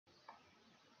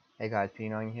Hey guys,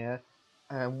 P9 here,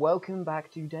 and welcome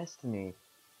back to Destiny.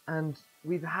 And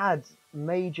we've had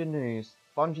major news.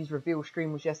 Bungie's reveal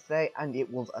stream was yesterday, and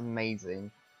it was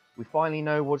amazing. We finally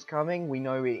know what's coming. We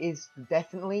know it is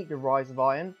definitely the Rise of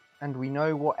Iron, and we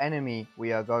know what enemy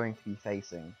we are going to be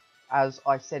facing. As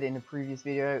I said in a previous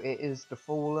video, it is the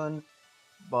Fallen,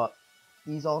 but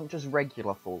these aren't just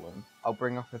regular Fallen. I'll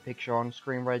bring up a picture on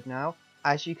screen right now.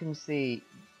 As you can see,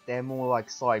 they're more like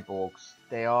cyborgs.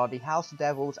 They are the House of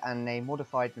Devils, and they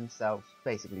modified themselves to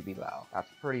basically be better. That's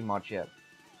pretty much it.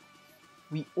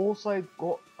 We also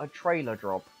got a trailer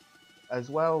drop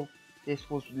as well. This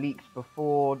was leaked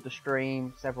before the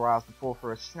stream, several hours before,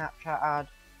 for a Snapchat ad.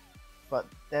 But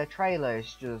their trailer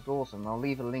is just awesome. I'll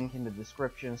leave a link in the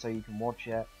description so you can watch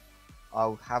it.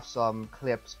 I'll have some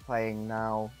clips playing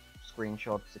now,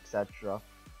 screenshots, etc.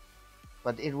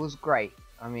 But it was great.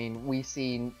 I mean, we've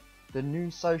seen the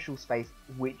new social space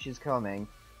which is coming,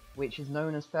 which is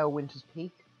known as Felwinters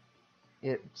Peak.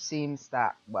 It seems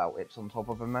that, well, it's on top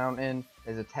of a mountain.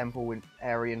 There's a temple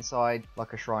area inside,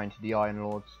 like a shrine to the Iron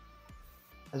Lords.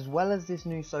 As well as this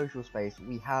new social space,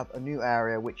 we have a new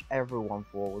area which everyone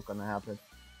thought was going to happen.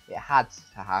 It had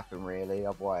to happen, really,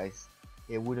 otherwise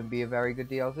it wouldn't be a very good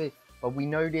DLC. But we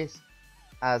know this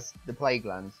as the Plague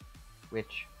Lands,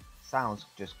 which sounds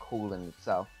just cool in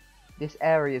itself. This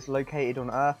area is located on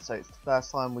Earth, so it's the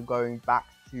first time we're going back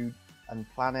to a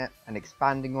planet and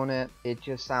expanding on it. It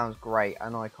just sounds great,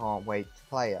 and I can't wait to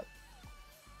play it.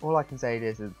 All I can say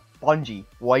is Bungie,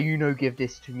 why you no give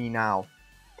this to me now?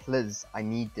 Please, I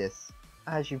need this.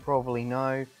 As you probably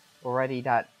know already,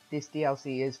 that this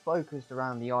DLC is focused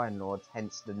around the Iron Lords,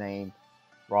 hence the name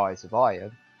Rise of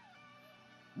Iron.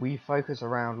 We focus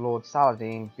around Lord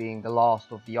Saladin being the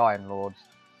last of the Iron Lords,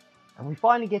 and we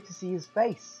finally get to see his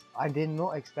face. I did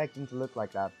not expect him to look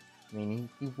like that. I mean,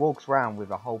 he walks around with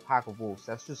a whole pack of wolves.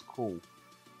 That's just cool.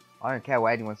 I don't care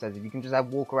what anyone says. If you can just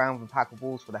walk around with a pack of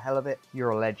wolves for the hell of it, you're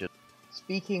a legend.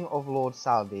 Speaking of Lord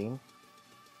Saladin,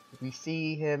 we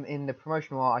see him in the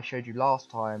promotional art I showed you last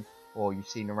time, or you've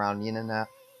seen around the internet,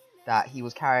 that he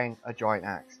was carrying a giant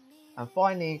axe. And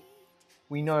finally,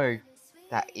 we know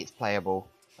that it's playable.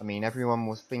 I mean, everyone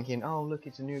was thinking, oh look,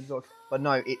 it's a new exotic. But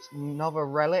no, it's another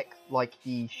relic, like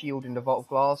the shield in the Vault of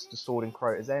Glass, the sword in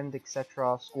Crota's End,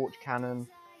 etc., Scorch Cannon,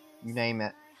 you name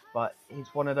it. But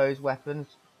it's one of those weapons.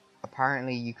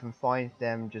 Apparently you can find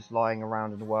them just lying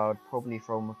around in the world, probably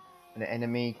from an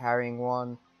enemy carrying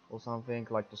one, or something,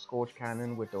 like the Scorch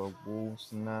Cannon with the wolves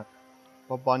and that.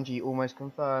 But Bungie almost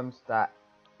confirms that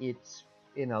it's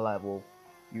in a level.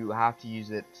 You have to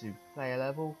use it to play a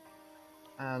level.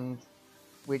 And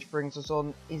which brings us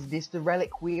on, is this the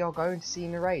relic we are going to see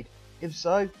in the raid? If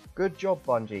so, good job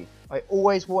Bungie. I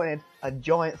always wanted a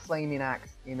giant flaming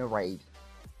axe in a raid.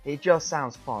 It just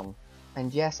sounds fun.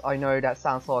 And yes, I know that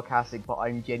sounds sarcastic, but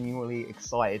I'm genuinely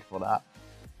excited for that.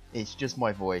 It's just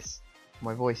my voice.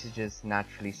 My voice is just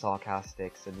naturally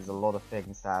sarcastic, so there's a lot of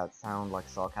things that sound like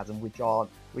sarcasm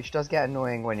which does get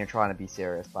annoying when you're trying to be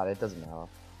serious, but it doesn't matter.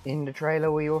 In the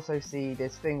trailer we also see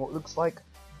this thing, what looks like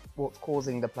what's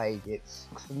causing the plague. It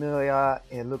looks familiar,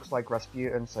 it looks like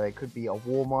Rasputin, so it could be a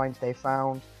war mind they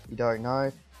found, you don't know.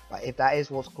 But if that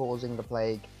is what's causing the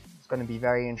plague, it's going to be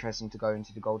very interesting to go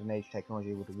into the Golden Age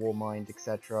technology with the war mind,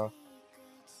 etc.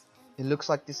 It looks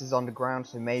like this is underground,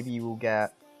 so maybe you will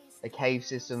get a cave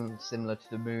system similar to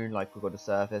the moon, like we've got the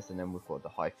surface and then we've got the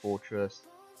high fortress.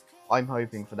 I'm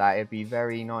hoping for that. It'd be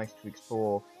very nice to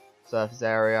explore surface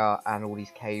area and all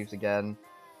these caves again.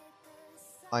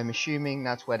 I'm assuming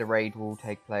that's where the raid will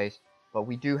take place, but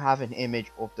we do have an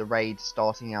image of the raid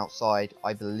starting outside,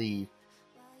 I believe,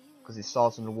 because it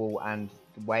starts on the wall, and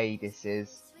the way this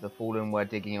is, the Fallen were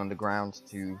digging underground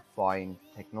to find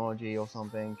technology or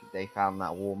something. They found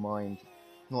that war mine.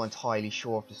 Not entirely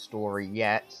sure of the story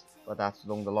yet, but that's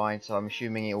along the line, so I'm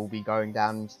assuming it will be going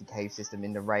down into the cave system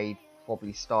in the raid,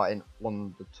 probably starting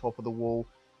on the top of the wall,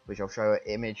 which I'll show an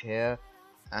image here.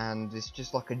 And it's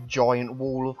just like a giant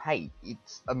wall of hate.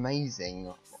 It's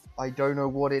amazing. I don't know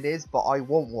what it is, but I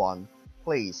want one.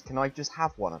 Please, can I just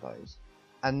have one of those?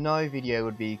 And no video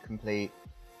would be complete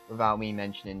without me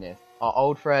mentioning this. Our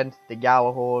old friend, the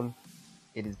GHORN,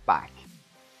 it is back.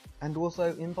 And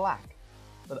also in black.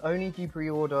 But only if you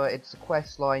pre-order. It's a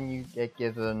quest line you get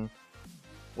given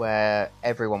where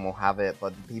everyone will have it,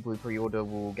 but the people who pre-order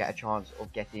will get a chance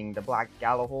of getting the black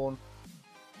GHORN,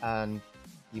 and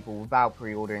people without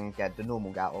pre-ordering get the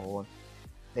normal GHORN.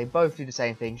 They both do the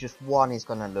same thing, just one is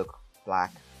going to look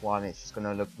black, one is just going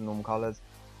to look the normal colours.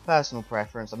 Personal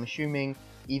preference. I'm assuming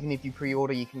even if you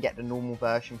pre-order you can get the normal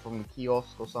version from the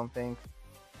kiosk or something.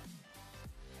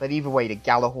 But either way, the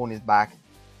GHORN is back.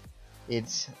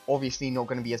 It's obviously not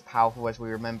going to be as powerful as we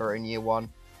remember in year 1.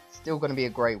 Still going to be a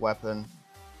great weapon.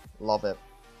 Love it.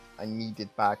 I need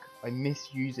it back. I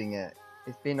miss using it.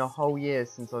 It's been a whole year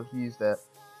since I've used it,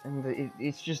 and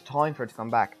it's just time for it to come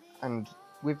back. And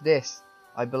with this,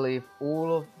 I believe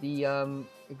all of the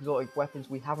exotic weapons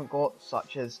we haven't got,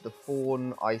 such as the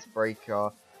Thorn,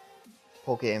 Icebreaker,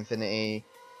 Pocket Infinity,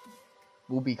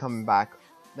 will be coming back.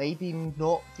 Maybe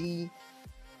not the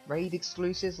raid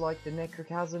exclusives like the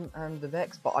Necrochasm and the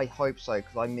Vex, but I hope so,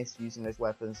 because I miss using those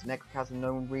weapons. Necrochasm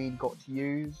no one really got to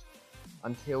use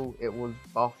until it was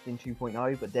buffed in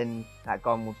 2.0, but then that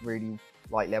gun was really,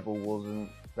 light level wasn't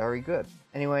very good.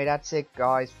 Anyway, that's it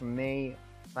guys from me.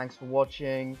 Thanks for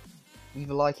watching. Leave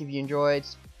a like if you enjoyed.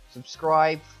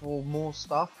 Subscribe for more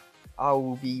stuff. I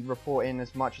will be reporting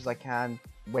as much as I can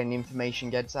when information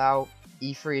gets out.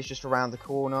 E3 is just around the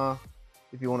corner.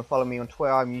 If you want to follow me on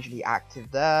Twitter, I'm usually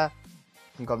active there.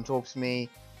 You can come talk to me.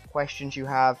 Questions you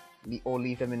have, or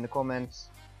leave them in the comments.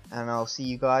 And I'll see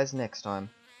you guys next time.